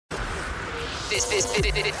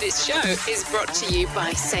This show is brought to you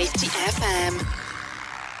by Safety FM.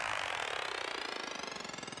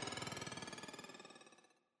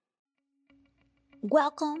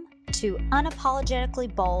 Welcome to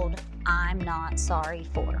Unapologetically Bold, I'm Not Sorry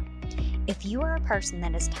For. If you are a person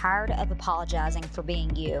that is tired of apologizing for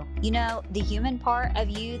being you, the human part of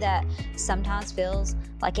you that sometimes feels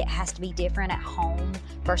like it has to be different at home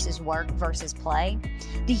versus work versus play,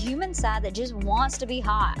 the human side that just wants to be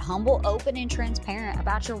hot, humble, open, and transparent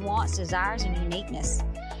about your wants, desires, and uniqueness.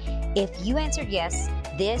 If you answered yes,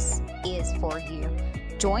 this is for you.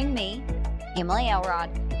 Join me, Emily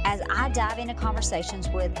Elrod, as I dive into conversations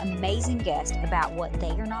with amazing guests about what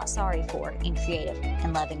they are not sorry for in creative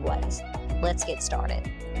and loving ways. Let's get started.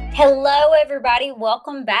 Hello, everybody.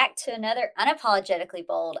 Welcome back to another Unapologetically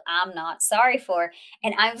Bold, I'm Not Sorry For.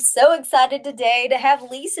 And I'm so excited today to have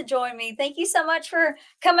Lisa join me. Thank you so much for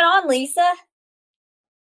coming on, Lisa.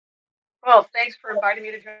 Well, thanks for inviting me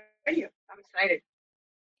to join you. I'm excited.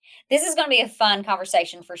 This is going to be a fun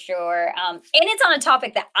conversation for sure. And it's on a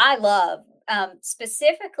topic that I love.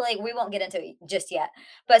 Specifically, we won't get into it just yet,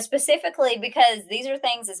 but specifically because these are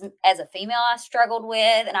things as a female I struggled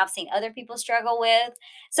with and I've seen other people struggle with.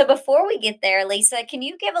 So before we get there, Lisa, can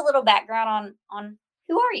you give a little background on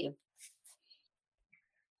who are you?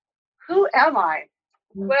 Who am I?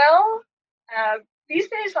 Well, these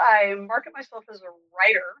days I market myself as a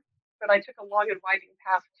writer, but I took a long and winding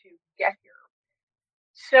path to get here.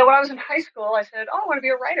 So when I was in high school, I said, I want to be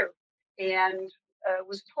a writer. And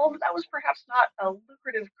was told that was perhaps not a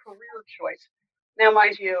lucrative career choice. Now,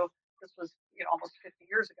 mind you, this was almost 50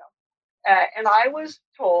 years ago. And I was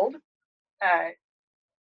told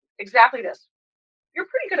exactly this. You're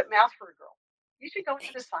pretty good at math for a girl. You should go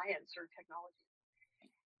into science or technology,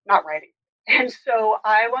 not writing. And so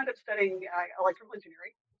I wound up studying electrical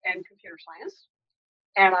engineering and computer science.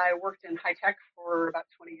 And I worked in high tech for about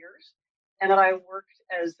 20 years. And then I worked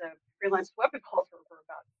as a freelance web developer for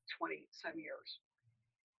about 20 some years.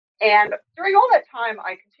 And during all that time,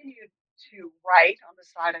 I continued to write on the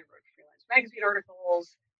side. I wrote freelance magazine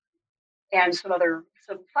articles and some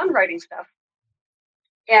fun writing stuff.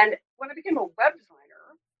 And when I became a web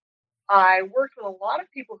designer, I worked with a lot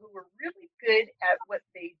of people who were really good at what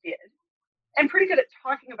they did and pretty good at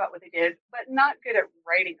talking about what they did, but not good at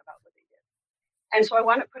writing about what they did. And so I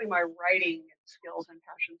wound up putting my writing skills and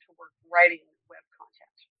passion to work writing web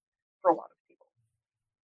content for a lot of people.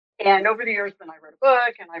 And over the years, then I wrote a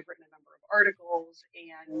book and I've written a number of articles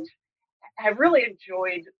and have really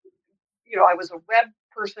enjoyed, I was a web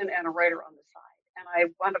person and a writer on the side. And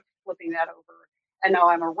I wound up flipping that over. And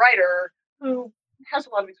now I'm a writer who has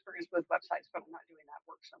a lot of experience with websites, but I'm not doing that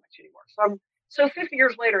work so much anymore. So 50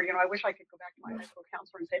 years later, I wish I could go back to my high school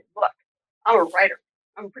counselor and say, look, I'm a writer.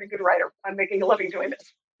 I'm a pretty good writer. I'm making a living doing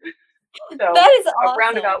this. So that is awesome. A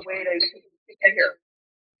roundabout way to get here.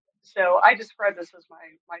 So I describe this as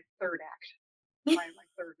my third act, my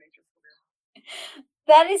third major career.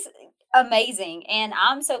 That is amazing. And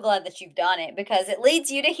I'm so glad that you've done it because it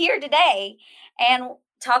leads you to here today and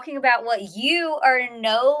talking about what you are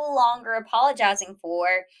no longer apologizing for.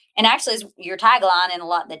 And actually is your tagline in a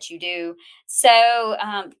lot that you do. So,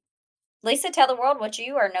 Lisa, tell the world what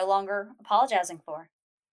you are no longer apologizing for.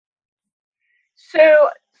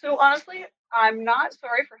 So honestly, I'm not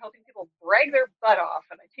sorry for helping people brag their butt off,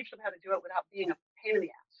 and I teach them how to do it without being a pain in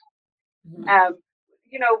the ass. Mm-hmm.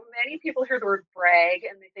 Many people hear the word brag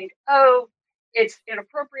and they think, oh, it's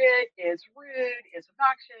inappropriate, it's rude, it's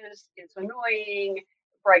obnoxious, it's annoying,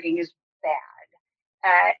 bragging is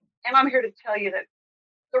bad. And I'm here to tell you that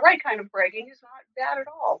the right kind of bragging is not bad at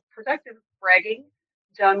all. Productive bragging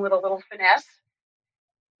done with a little finesse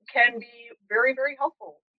can be very, very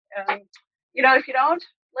helpful. If you don't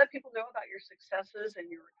let people know about your successes and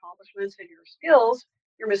your accomplishments and your skills,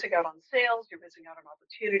 you're missing out on sales, you're missing out on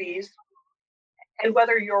opportunities. And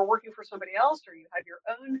whether you're working for somebody else or you have your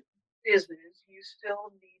own business, you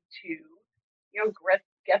still need to,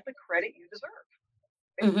 get the credit you deserve.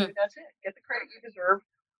 Basically, That's it. Get the credit you deserve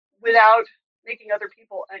without making other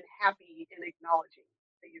people unhappy in acknowledging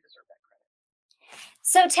that you deserve that credit.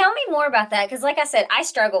 So tell me more about that. Because like I said, I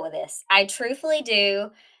struggle with this. I truthfully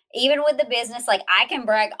do. Even with the business, like I can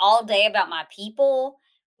brag all day about my people,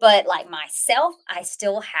 but like myself, I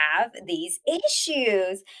still have these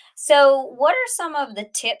issues. So what are some of the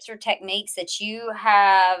tips or techniques that you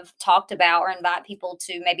have talked about or invite people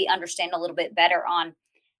to maybe understand a little bit better on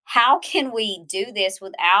how can we do this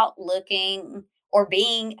without looking or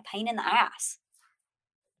being a pain in the ass?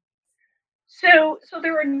 So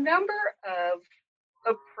there are a number of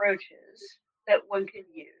approaches that one can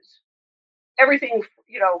use. Everything,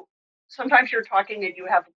 sometimes you're talking and you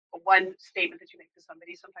have one statement that you make to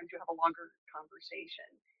somebody. Sometimes you have a longer conversation.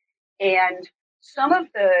 And some of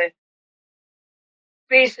the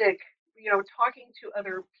basic, talking to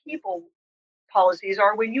other people policies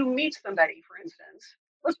are when you meet somebody, for instance,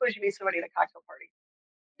 let's suppose you meet somebody at a cocktail party.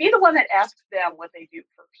 Be the one that asks them what they do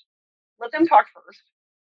first. Let them talk first.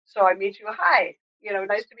 So I meet you, hi,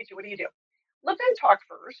 nice to meet you. What do you do? Let them talk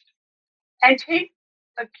first and take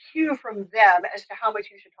a cue from them as to how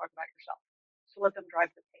much you should talk about yourself. So let them drive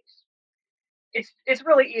the pace. It's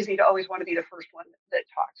really easy to always want to be the first one that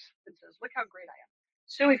talks and says, look how great I am.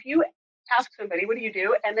 So if you ask somebody, what do you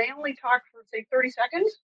do? And they only talk for, say, 30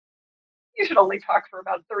 seconds, you should only talk for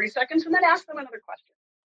about 30 seconds and then ask them another question,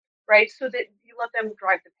 right? So that you let them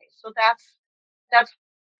drive the pace. So that's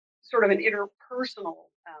sort of an interpersonal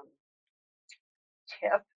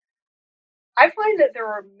tip. I find that there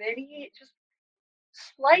are many just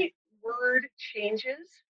slight word changes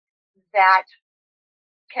that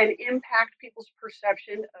can impact people's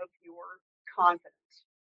perception of your confidence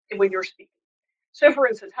when you're speaking. So, for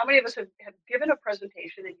instance, how many of us have given a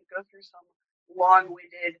presentation and you go through some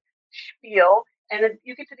long-winded spiel and then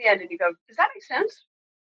you get to the end and you go, does that make sense?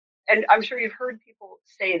 And I'm sure you've heard people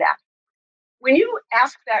say that. When you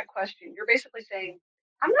ask that question, you're basically saying,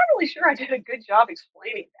 I'm not really sure I did a good job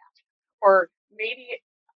explaining that. Or maybe,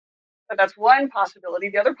 but that's one possibility.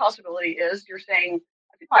 The other possibility is you're saying,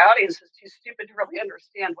 I think my audience is too stupid to really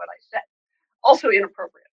understand what I said. Also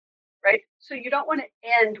inappropriate, right? So you don't want to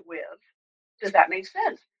end with, does that make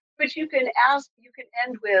sense? But you can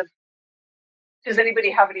end with, does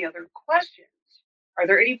anybody have any other questions? Are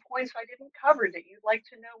there any points I didn't cover that you'd like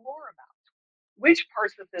to know more about? Which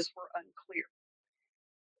parts of this were unclear?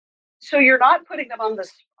 So you're not putting them on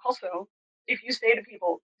this. Also, if you say to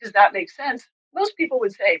people, does that make sense? Most people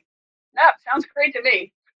would say, no, sounds great to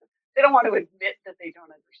me. They don't want to admit that they don't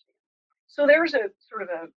understand. So there's a sort of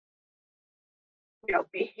a,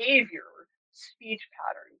 behavior speech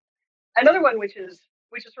pattern. Another one, which is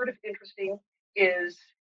sort of interesting, is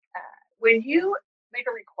when you make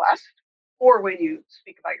a request or when you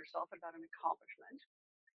speak about yourself, about an accomplishment,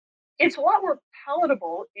 it's a lot more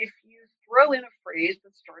palatable if you throw in a phrase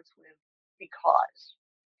that starts with because.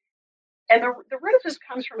 And the root of this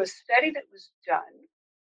comes from a study that was done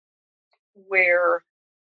where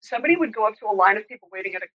somebody would go up to a line of people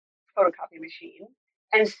waiting at a photocopy machine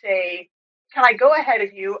and say, can I go ahead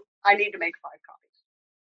of you? I need to make 5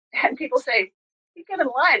 copies. And people say, you get in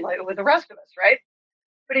line with the rest of us, right?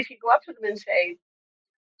 But if you go up to them and say,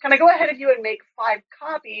 can I go ahead of you and make 5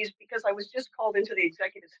 copies because I was just called into the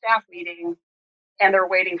executive staff meeting and they're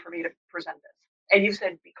waiting for me to present this. And you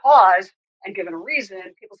said because and given a reason,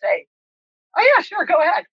 people say, oh yeah, sure, go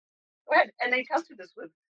ahead. Go ahead. And they tested this with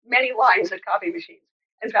many lines at copy machines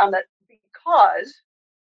and found that because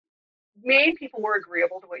made people more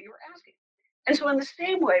agreeable to what you were asking. And so in the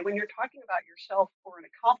same way, when you're talking about yourself or an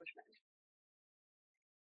accomplishment,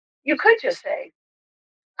 you could just say,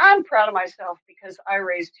 I'm proud of myself because I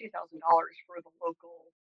raised $2,000 for the local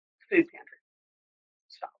food pantry.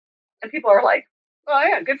 So, and people are like, oh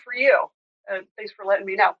yeah, good for you. Thanks for letting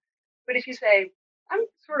me know. But if you say, I'm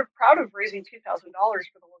sort of proud of raising $2,000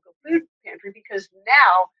 for the local food pantry because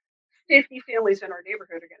now 50 families in our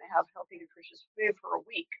neighborhood are going to have healthy, nutritious food for a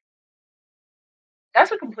week.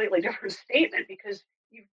 That's a completely different statement because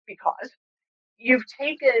you've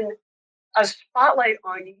taken a spotlight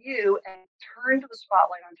on you and turned the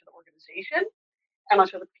spotlight onto the organization and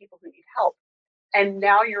onto the people who need help. And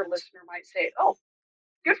now your listener might say, oh,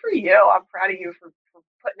 good for you. I'm proud of you for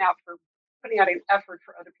putting out an effort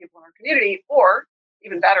for other people in our community. Or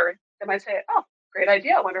even better, they might say, oh, great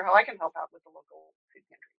idea. I wonder how I can help out with the local food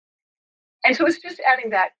pantry. And so it's just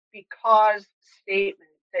adding that because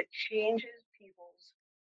statement that changes people's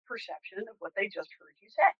perception of what they just heard you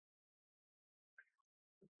say.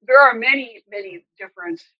 There are many, many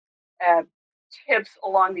different tips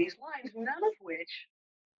along these lines, none of which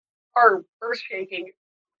are earth-shaking.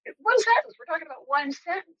 One sentence, we're talking about one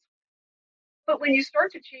sentence. But when you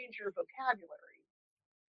start to change your vocabulary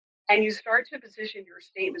and you start to position your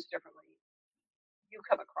statements differently, you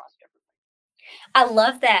come across differently. I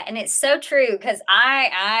love that. And it's so true because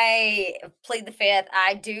I plead the fifth.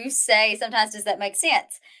 I do say sometimes, does that make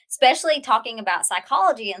sense? Especially talking about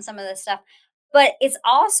psychology and some of this stuff. But it's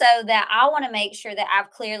also that I want to make sure that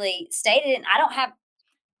I've clearly stated it. And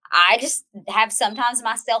I just have sometimes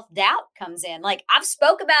my self-doubt comes in. Like I've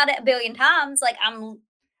spoke about it a billion times. Like I'm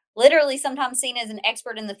literally sometimes seen as an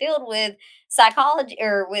expert in the field with psychology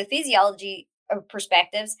or with physiology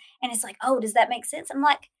perspectives. And it's like, oh, does that make sense? I'm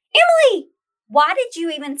like, Emily, why did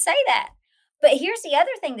you even say that? But here's the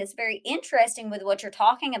other thing that's very interesting with what you're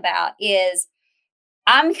talking about is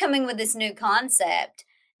I'm coming with this new concept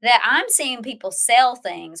that I'm seeing people sell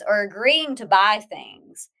things or agreeing to buy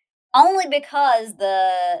things only because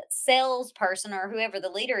the salesperson or whoever the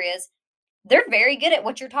leader is, they're very good at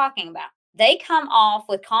what you're talking about. They come off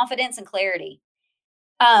with confidence and clarity.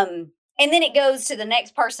 And then it goes to the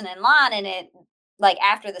next person in line and it like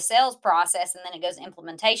after the sales process and then it goes to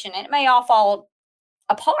implementation and it may all fall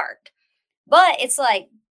apart. But it's like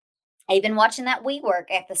I've been watching that WeWork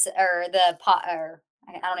episode or or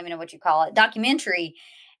I don't even know what you call it, documentary.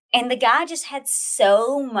 And the guy just had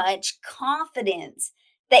so much confidence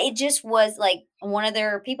that it just was like one of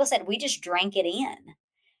their people said, we just drank it in.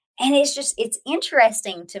 And it's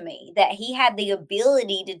interesting to me that he had the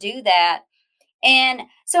ability to do that. And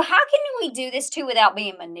so how can we do this too without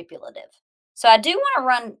being manipulative? So I do want to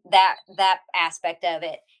run that aspect of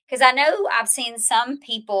it because I know I've seen some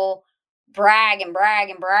people brag and brag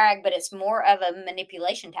and brag, but it's more of a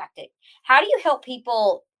manipulation tactic. How do you help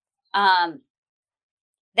people um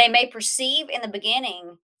they may perceive in the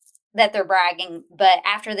beginning that they're bragging, but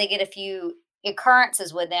after they get a few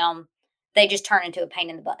occurrences with them, they just turn into a pain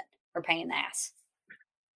in the butt or pain in the ass.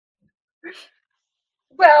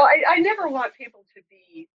 Well, I never want people to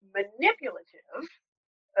be manipulative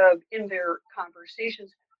in their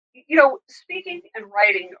conversations. Speaking and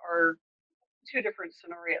writing are two different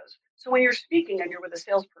scenarios. So when you're speaking and you're with a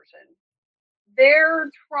salesperson, they're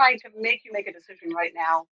trying to make you make a decision right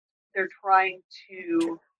now. They're trying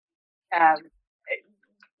to, um,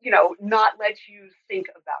 not let you think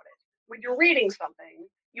about it. When you're reading something,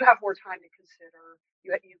 you have more time to consider.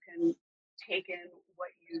 You can take in what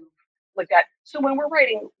you've looked at. So when we're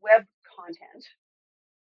writing web content,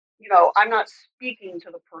 I'm not speaking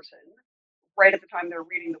to the person right at the time they're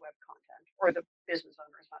reading the web content, or the business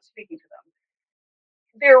owner is not speaking to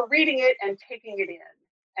them. They're reading it and taking it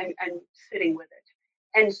in and sitting with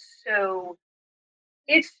it. And so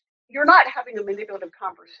it's you're not having a manipulative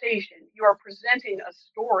conversation. You are presenting a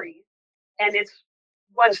story and it's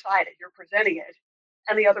one-sided. You're presenting it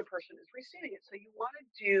and the other person is receiving it. So you want to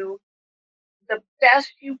do the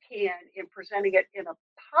best you can in presenting it in a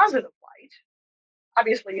positive light.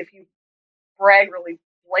 Obviously, if you brag really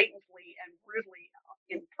blatantly and rudely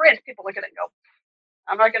in print, people look at it and go,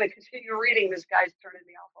 I'm not going to continue reading. This guy's turning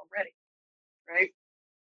me off already, right?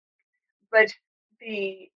 But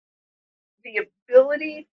the the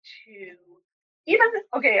ability to even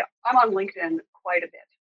okay, I'm on LinkedIn quite a bit,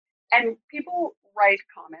 and people write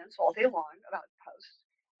comments all day long about posts,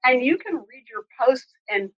 and you can read your posts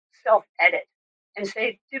and self-edit and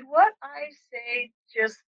say, did what I say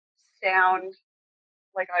just sound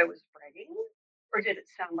like I was bragging, or did it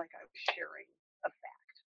sound like I was sharing a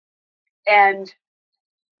fact? And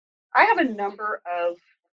I have a number of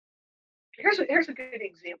here's a good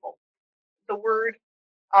example. The word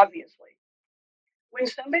obviously. When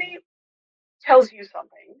somebody tells you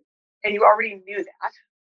something and you already knew that,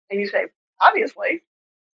 and you say, obviously,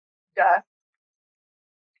 duh,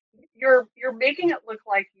 you're making it look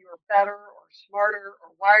like you're better or smarter,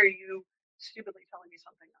 or why are you stupidly telling me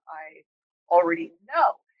something I already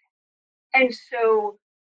know? And so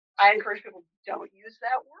I encourage people, don't use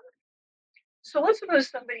that word. So let's suppose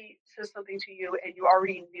somebody says something to you and you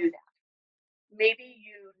already knew that. Maybe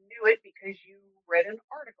you knew it because you read an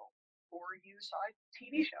article or you saw a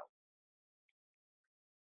TV show.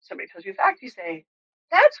 Somebody tells you a fact, you say,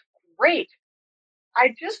 that's great.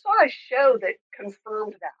 I just saw a show that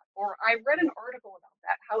confirmed that, or I read an article about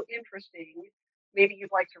that. How interesting. Maybe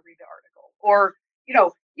you'd like to read the article. Or,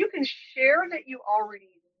 you can share that you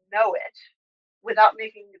already know it without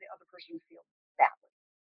making the other person feel badly,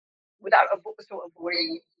 without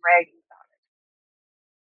avoiding bragging about it.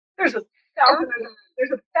 There's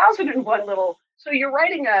a thousand and one little, so you're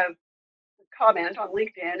writing a comment on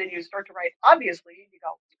LinkedIn and you start to write, obviously, you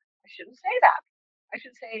go, I shouldn't say that. I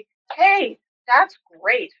should say, hey, that's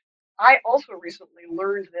great. I also recently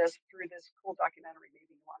learned this through this cool documentary. Maybe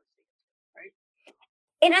you want to see it, right?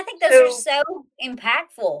 And I think those are So, so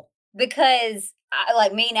impactful because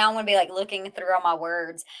like me now, I'm going to be like looking through all my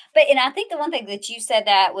words. And I think the one thing that you said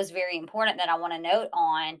that was very important that I want to note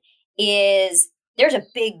on is there's a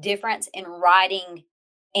big difference in writing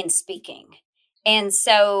and speaking. And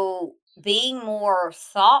so being more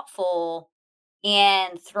thoughtful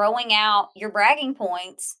and throwing out your bragging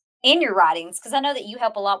points in your writings, because I know that you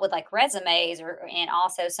help a lot with like resumes and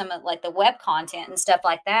also some of like the web content and stuff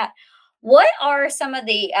like that. What are some of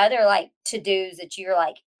the other like to-dos that you're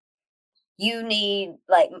like you need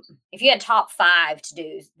like if you had top 5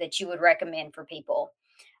 to-dos that you would recommend for people?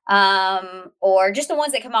 Or just the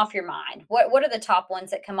ones that come off your mind. What are the top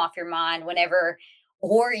ones that come off your mind whenever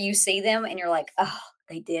or you see them and you're like, "Oh,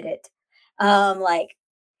 they did it." Like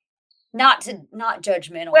not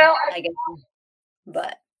judgmental, Well, I guess,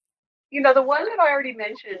 but the one that I already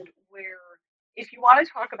mentioned, where if you want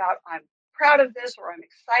to talk about, I'm proud of this, or I'm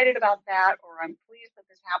excited about that, or I'm pleased that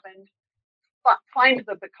this happened, find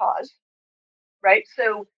the because, right?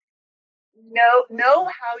 So know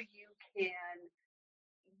how you can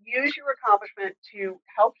use your accomplishment to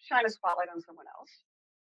help shine a spotlight on someone else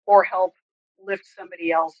or help lift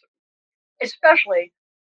somebody else. Especially,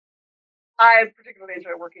 I particularly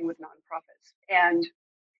enjoy working with nonprofits. And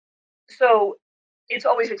so it's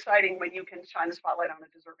always exciting when you can shine the spotlight on a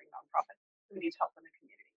deserving nonprofit who needs help in the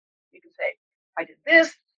community. You can say, I did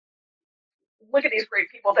this. Look at these great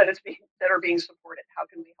people that are being supported. How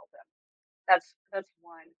can we help them? That's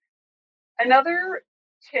one. Another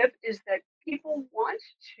tip is that people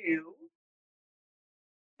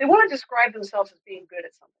they want to describe themselves as being good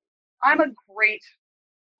at something. I'm a great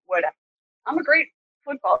whatever. I'm a great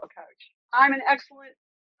football coach. I'm an excellent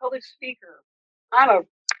public speaker. I'm a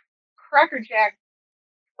crackerjack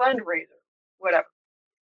fundraiser, whatever.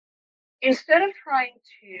 Instead of trying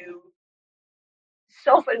to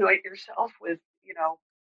self-anoint yourself with,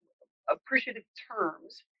 appreciative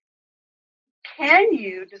terms, can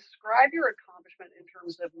you describe your accomplishment in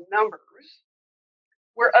terms of numbers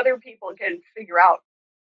where other people can figure out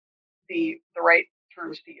the right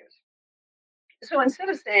terms to use? So instead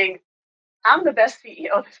of saying, I'm the best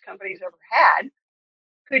CEO this company's ever had,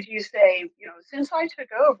 could you say, since I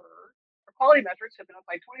took over, our quality metrics have been up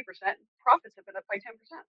by 20%, profits have been up by 10%.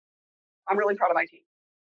 I'm really proud of my team.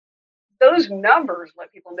 Those numbers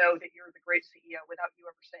let people know that you're the great CEO without you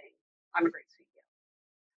ever saying, I'm a great CEO.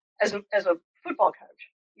 As a football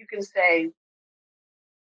coach, you could say,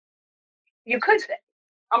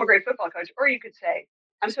 I'm a great football coach, or you could say,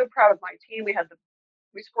 I'm so proud of my team.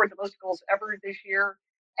 We scored the most goals ever this year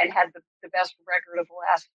and had the best record of the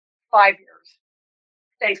last 5 years,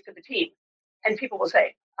 thanks to the team. And people will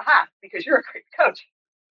say, aha, because you're a great coach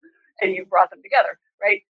and you brought them together,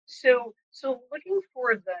 right? So looking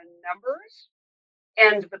for the numbers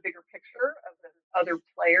and the bigger picture of the other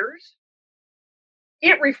players,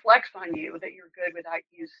 it reflects on you that you're good without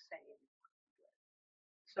you saying good.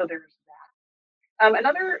 So there's that.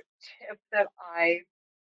 Another tip that I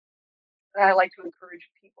like to encourage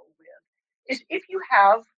people with is, if you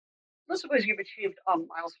have, let's suppose you've achieved a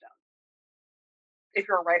milestone. If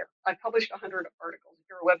you're a writer, I've published 100 articles. If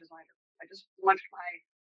you're a web designer, I just launched my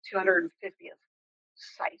 250th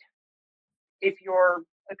site. If you're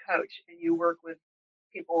a coach and you work with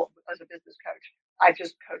people as a business coach, I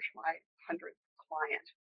just coached my 100th client.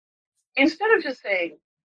 Instead of just saying,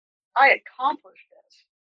 I accomplished this,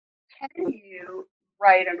 can you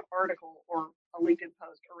write an article or a LinkedIn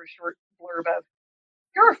post or a short blurb of,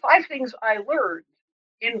 here are 5 things I learned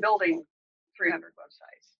in building 300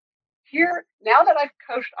 websites. Here, now that I've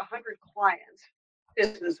coached 100 clients,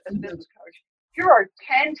 as a business coach, here are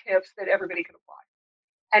 10 tips that everybody can apply.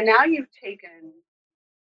 And now you've taken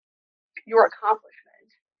your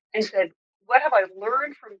accomplishment and said, what have I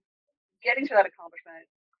learned from getting to that accomplishment?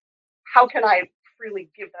 How can I freely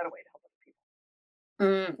give that away to help other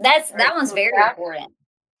people? That one's very important.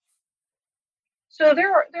 So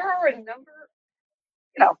there are a number,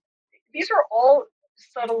 these are all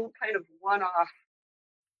subtle kind of one-off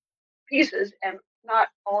pieces, and not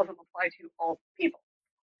all of them apply to all people.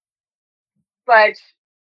 But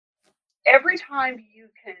every time you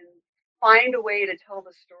can find a way to tell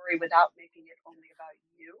the story without making it only about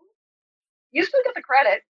you, you still get the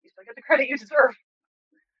credit. You still get the credit you deserve,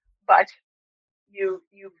 but you've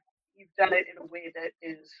done it in a way that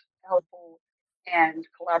is helpful and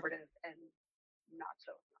collaborative and not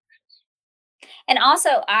so obnoxious. And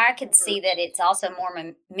also, I could see that it's also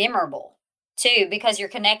more memorable too, because you're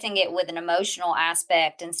connecting it with an emotional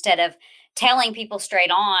aspect instead of telling people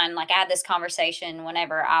straight on. Like, I had this conversation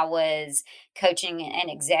whenever I was coaching an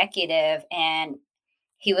executive, and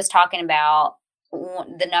he was talking about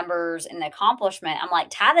the numbers and the accomplishment. I'm like,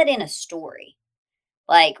 tie that in a story.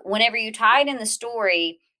 Like, whenever you tie it in the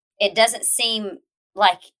story, it doesn't seem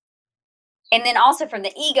like, and then also from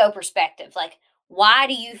the ego perspective, like, why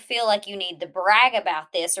do you feel like you need to brag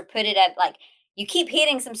about this or put it at, like, you keep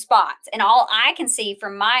hitting some spots, and all I can see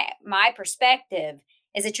from my perspective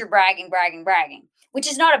is that you're bragging, which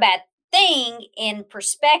is not a bad thing in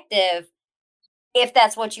perspective if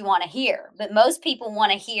that's what you want to hear. But most people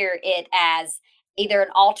want to hear it as either an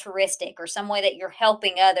altruistic or some way that you're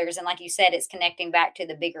helping others. And like you said, it's connecting back to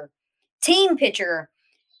the bigger team picture.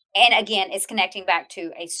 And again, it's connecting back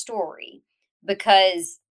to a story,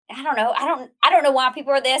 because I don't know. I don't know why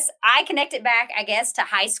people are this. I connect it back, I guess, to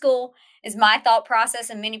high school is my thought process.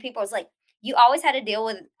 And many people is like, you always had to deal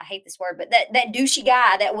with, I hate this word, but that douchey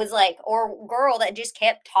guy that was like, or girl that just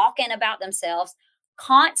kept talking about themselves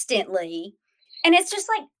constantly. And it's just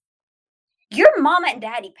like, your mama and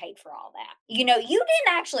daddy paid for all that. You know, you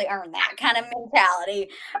didn't actually earn that kind of mentality.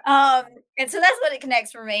 And so that's what it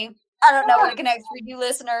connects for me. I don't know what Ah, it connects for you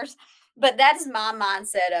listeners, but that is my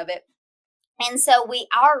mindset of it. And so we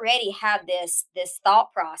already have this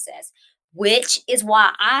thought process, which is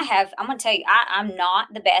why I'm going to tell you, I'm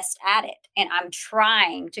not the best at it, and I'm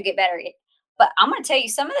trying to get better at it. But I'm going to tell you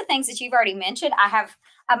some of the things that you've already mentioned. I have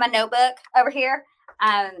my notebook over here.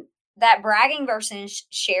 That bragging versus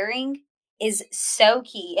sharing is so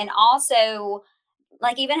key. And also,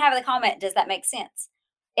 like, even having the comment, does that make sense?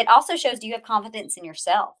 It also shows, do you have confidence in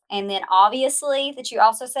yourself? And then obviously that you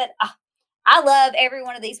also said, I love every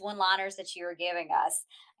one of these one liners that you are giving us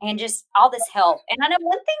and just all this help. And I know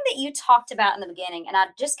one thing that you talked about in the beginning, and I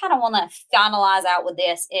just kind of want to finalize out with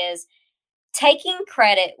this, is taking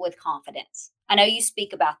credit with confidence. I know you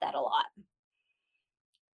speak about that a lot.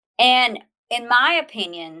 And in my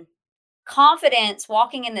opinion, confidence,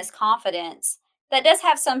 walking in this confidence that does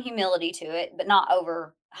have some humility to it, but not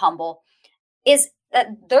over humble, is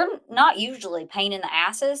that they're not usually pain in the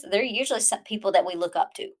asses. They're usually some people that we look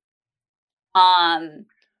up to. Um,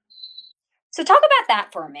 so talk about that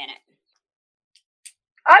for a minute.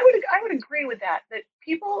 I would agree with that. That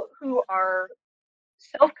people who are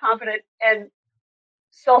self confident and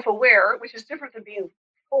self aware, which is different than being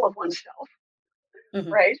full of oneself,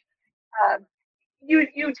 Mhm, right? Um,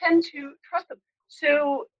 you tend to trust them.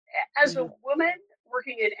 So as a mhm, woman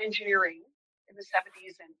working in engineering in the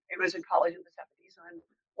 70s, and it was in college in the 70s, and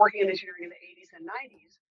working in engineering in the 80s and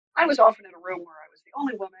 90s, I was often in a room where I was the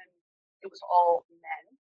only woman. It was all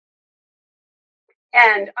men.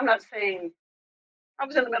 And I'm not saying I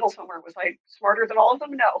was in the middle somewhere. Was I smarter than all of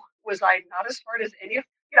them? No. Was I not as smart as any of,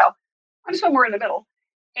 you know, I'm somewhere in the middle.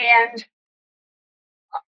 And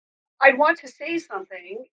I'd want to say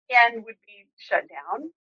something and would be shut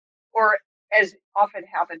down, or as often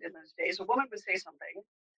happened in those days, a woman would say something,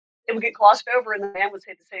 it would get glossed over, and the man would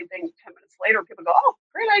say the same thing 10 minutes later. People go, oh,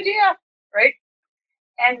 great idea, right?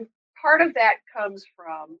 And part of that comes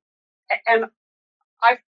from, and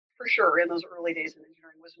I, for sure, in those early days in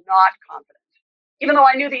engineering, was not confident. Even though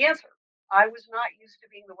I knew the answer, I was not used to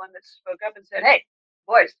being the one that spoke up and said, hey,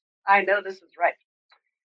 boys, I know this is right.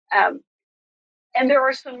 Um, and there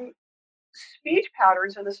are some speech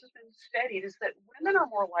patterns, and this has been studied, is that women are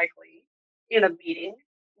more likely in a meeting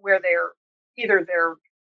where they're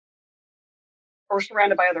or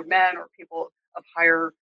surrounded by other men or people of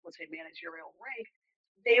higher, let's say, managerial rank,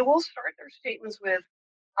 they will start their statements with,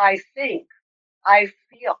 I think, I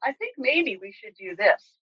feel, I think maybe we should do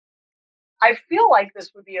this. I feel like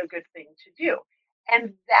this would be a good thing to do.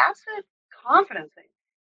 And that's a confidence thing.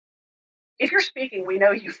 If you're speaking, we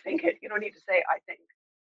know you think it. You don't need to say, I think.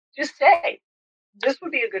 Just say, this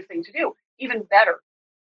would be a good thing to do. Even better.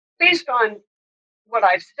 Based on what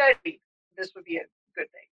I've studied, this would be a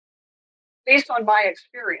good thing. Based on my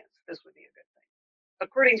experience, this would be a good thing.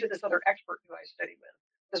 According to this other expert who I studied with,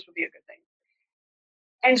 this would be a good thing.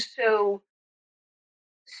 And so,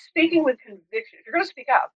 speaking with conviction, if you're going to speak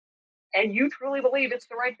up and you truly believe it's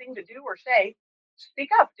the right thing to do or say, speak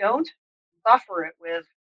up. Don't buffer it with,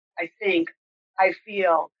 I think, I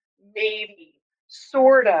feel, maybe,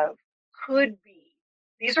 sort of, could be.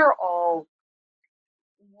 These are all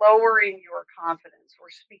lowering your confidence or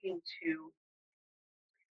speaking to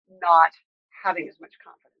not having as much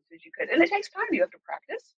confidence as you could. And it takes time. You have to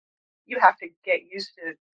practice. You have to get used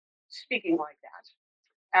to speaking like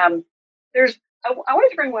that. There's I wanted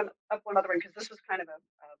to bring one other one because this is kind of a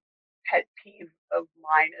pet peeve of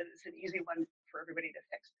mine, and it's an easy one for everybody to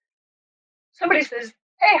fix. Somebody says,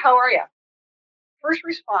 "Hey, how are you?" First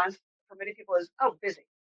response for many people is, "Oh, busy,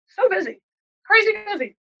 so busy, crazy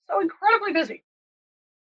busy, so incredibly busy."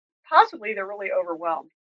 Possibly they're really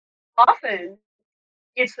overwhelmed. Often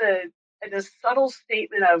it's a subtle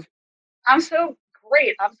statement of, "I'm so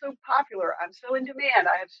great, I'm so popular, I'm so in demand,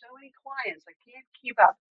 I have so many clients, I can't keep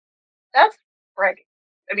up." That's bragging.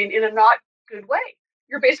 I mean, in a not good way.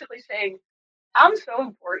 You're basically saying, I'm so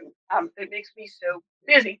important. It makes me so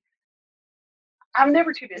busy. I'm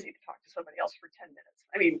never too busy to talk to somebody else for 10 minutes.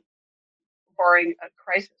 I mean, barring a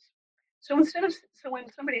crisis. So when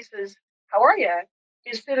somebody says, how are you?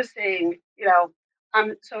 Instead of saying,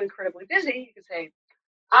 I'm so incredibly busy, you can say,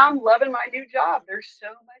 I'm loving my new job. There's so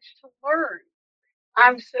much to learn.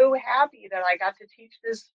 I'm so happy that I got to teach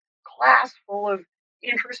this class full of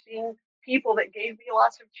interesting people that gave me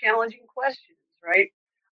lots of challenging questions, right?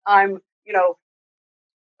 I'm,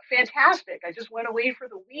 fantastic. I just went away for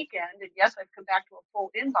the weekend, and yes, I've come back to a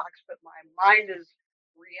full inbox, but my mind is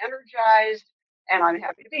re-energized, and I'm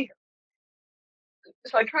happy to be here.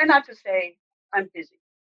 So I try not to say I'm busy.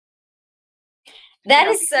 That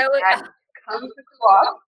is Because so. that comes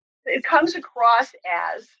across. It comes across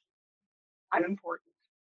as I'm important.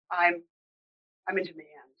 I'm in demand.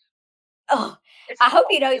 Oh, It's I hope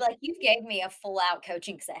tough. you know, like you gave me a full out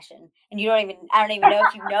coaching session, and I don't even know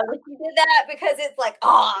if you know that you did that because it's like,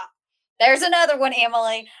 there's another one,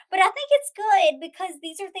 Emily. But I think it's good because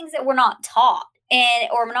these are things that we're not taught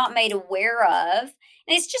or we're not made aware of, and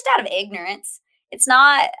it's just out of ignorance. It's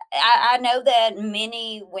not. I know that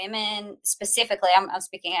many women, specifically, I'm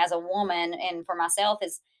speaking as a woman, and for myself,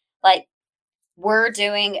 is like we're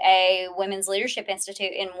doing a women's leadership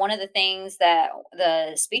institute, and one of the things that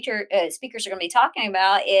the speakers are going to be talking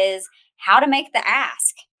about is how to make the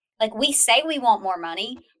ask. Like we say we want more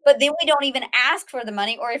money, but then we don't even ask for the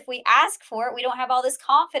money, or if we ask for it, we don't have all this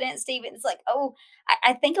confidence to even. It's like, oh,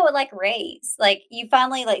 I think I would like raise. Like you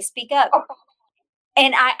finally like speak up,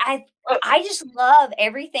 and I just love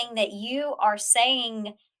everything that you are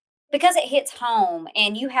saying because it hits home,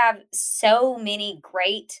 and you have so many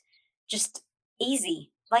great, just easy,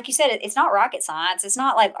 like you said, it's not rocket science. It's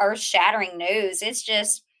not like earth shattering news. It's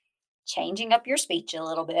just changing up your speech a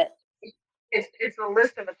little bit. It's a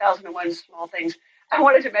list of 1,001 small things. I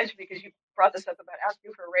wanted to mention because you brought this up about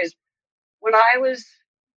asking for a raise. When I was,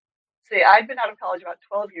 say, I'd been out of college about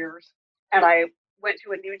 12 years, and I went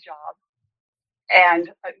to a new job,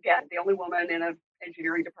 and again, the only woman in an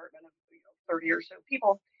engineering department of 30 or so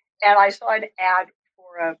people, and I saw an ad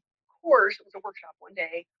for a course. It was a workshop one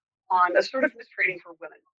day on assertiveness training for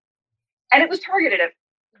women, and it was targeted at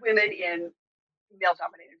women in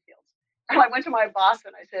male-dominated fields. And I went to my boss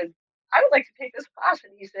and I said, I would like to take this class.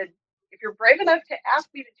 And he said, if you're brave enough to ask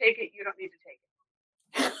me to take it, you don't need to take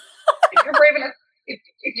it. If you're brave enough, if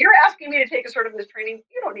you're asking me to take assertiveness training,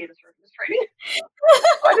 you don't need assertiveness training.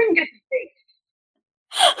 So I didn't get to take.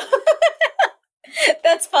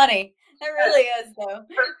 That's funny. That really is, though.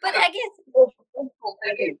 But I guess,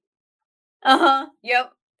 Thinking.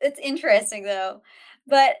 Yep. It's interesting, though.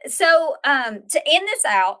 But so to end this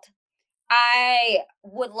out, I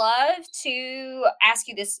would love to ask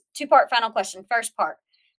you this two-part final question. First part,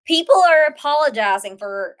 people are apologizing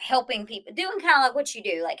for helping people, doing kind of like what you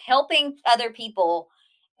do, like helping other people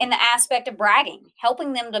in the aspect of bragging,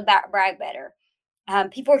 helping them to brag better.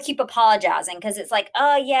 People keep apologizing because it's like,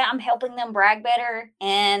 oh, yeah, I'm helping them brag better.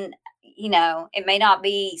 And, it may not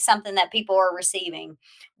be something that people are receiving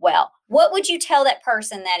well. What would you tell that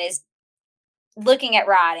person that is looking at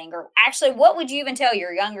writing, or actually what would you even tell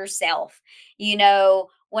your younger self,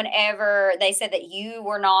 whenever they said that you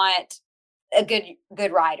were not a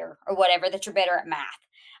good writer or whatever, that you're better at math,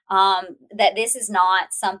 that this is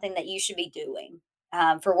not something that you should be doing,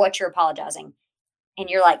 for what you're apologizing, and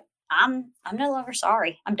you're like, I'm no longer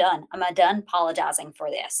sorry, I'm done, I'm done apologizing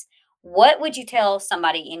for this. What would you tell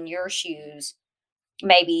somebody in your shoes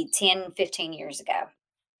maybe 10, 15 years ago?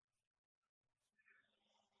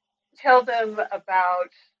 Tell them about,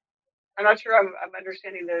 I'm not sure I'm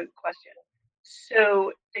understanding the question.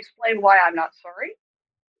 So explain why I'm not sorry.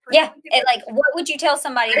 Yeah, and like, what would you tell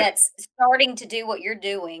somebody that's starting to do what you're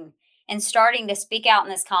doing and starting to speak out in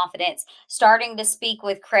this confidence, starting to speak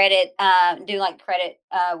with credit, do like credit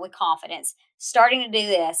with confidence, starting to do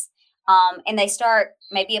this, and they start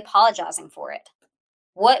maybe apologizing for it?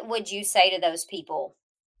 What would you say to those people?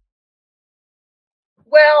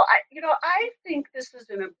 Well, I think this is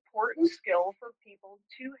an important skill for people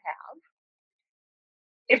to have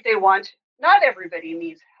if they want. Not everybody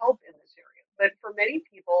needs help in this area, but for many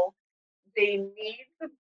people, they need the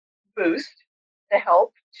boost, the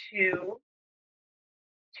help to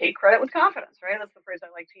take credit with confidence, right? That's the phrase I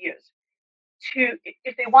like to use.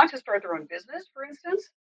 If they want to start their own business, for instance,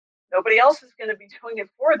 nobody else is going to be doing it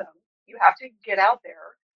for them. You have to get out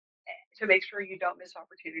there to make sure you don't miss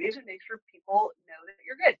opportunities and make sure people know that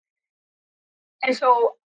you're good. And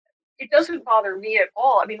so it doesn't bother me at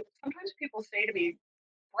all. I mean, sometimes people say to me,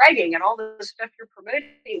 bragging and all the stuff you're promoting,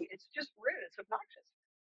 it's just rude, it's obnoxious.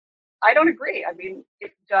 I don't agree. I mean,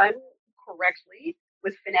 if done correctly,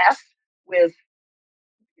 with finesse, with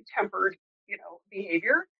tempered,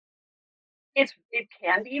 behavior, it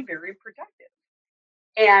can be very productive.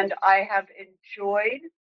 And I have enjoyed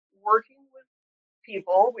working with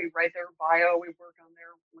people. We write their bio, we work on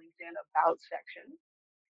their LinkedIn about section,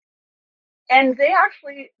 and they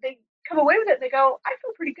come away with it. They go, I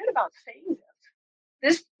feel pretty good about saying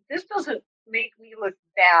this. This doesn't make me look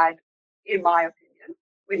bad, in my opinion,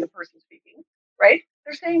 when the person speaking, right?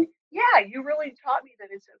 They're saying, yeah, you really taught me that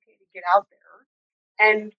it's okay to get out there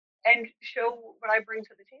and and show what I bring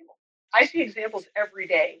to the table. I see examples every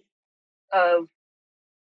day of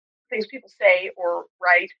things people say or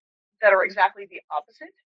write that are exactly the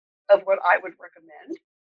opposite of what I would recommend.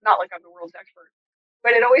 Not like I'm the world's expert,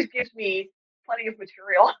 but it always gives me plenty of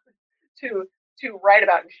material to to write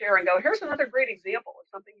about and share and go, here's another great example of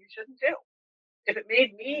something you shouldn't do. If it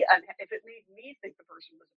made me think the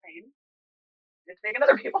person was a pain, it's making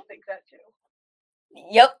other people think that too.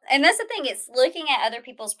 Yep. And that's the thing. It's looking at other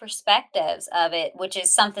people's perspectives of it, which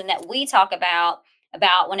is something that we talk about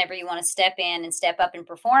whenever you want to step in and step up in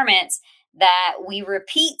performance, that we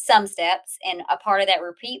repeat some steps. And a part of that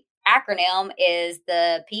repeat acronym is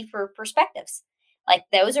the P for perspectives. Like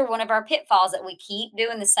those are one of our pitfalls that we keep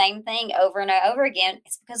doing the same thing over and over again.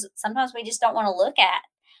 It's because sometimes we just don't want to look at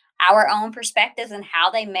our own perspectives and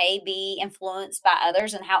how they may be influenced by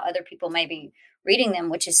others and how other people may be reading them,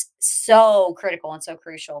 which is so critical and so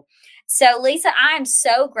crucial. So, Lisa, I'm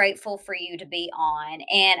so grateful for you to be on.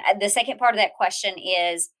 And the second part of that question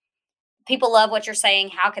is people love what you're saying.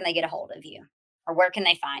 How can they get a hold of you or where can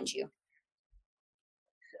they find you?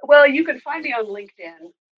 Well, you can find me on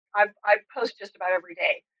LinkedIn. I post just about every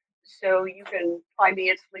day. So you can find me.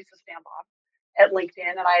 It's Lisa Stambaugh at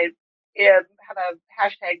LinkedIn. And I have a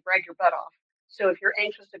hashtag brag your butt off. So if you're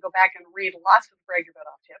anxious to go back and read lots of brag your butt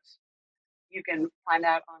off tips, you can find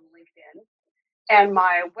that on LinkedIn. And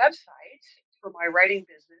my website for my writing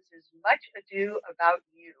business is muchadoaboutyou.com.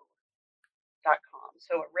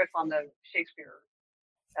 So a riff on the Shakespeare,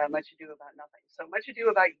 Much Ado About Nothing. So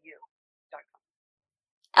muchadoaboutyou.com.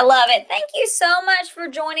 I love it. Thank you so much for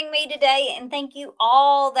joining me today. And thank you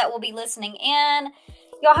all that will be listening in.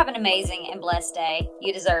 Y'all have an amazing and blessed day.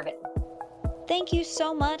 You deserve it. Thank you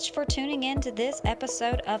so much for tuning in to this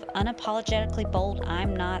episode of Unapologetically Bold,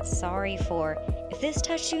 I'm Not Sorry For. If this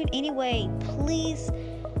touched you in any way, please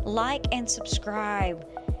like and subscribe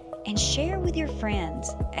and share with your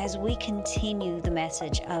friends as we continue the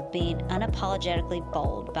message of being unapologetically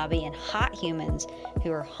bold by being hot humans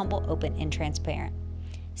who are humble, open, and transparent.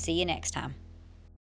 See you next time.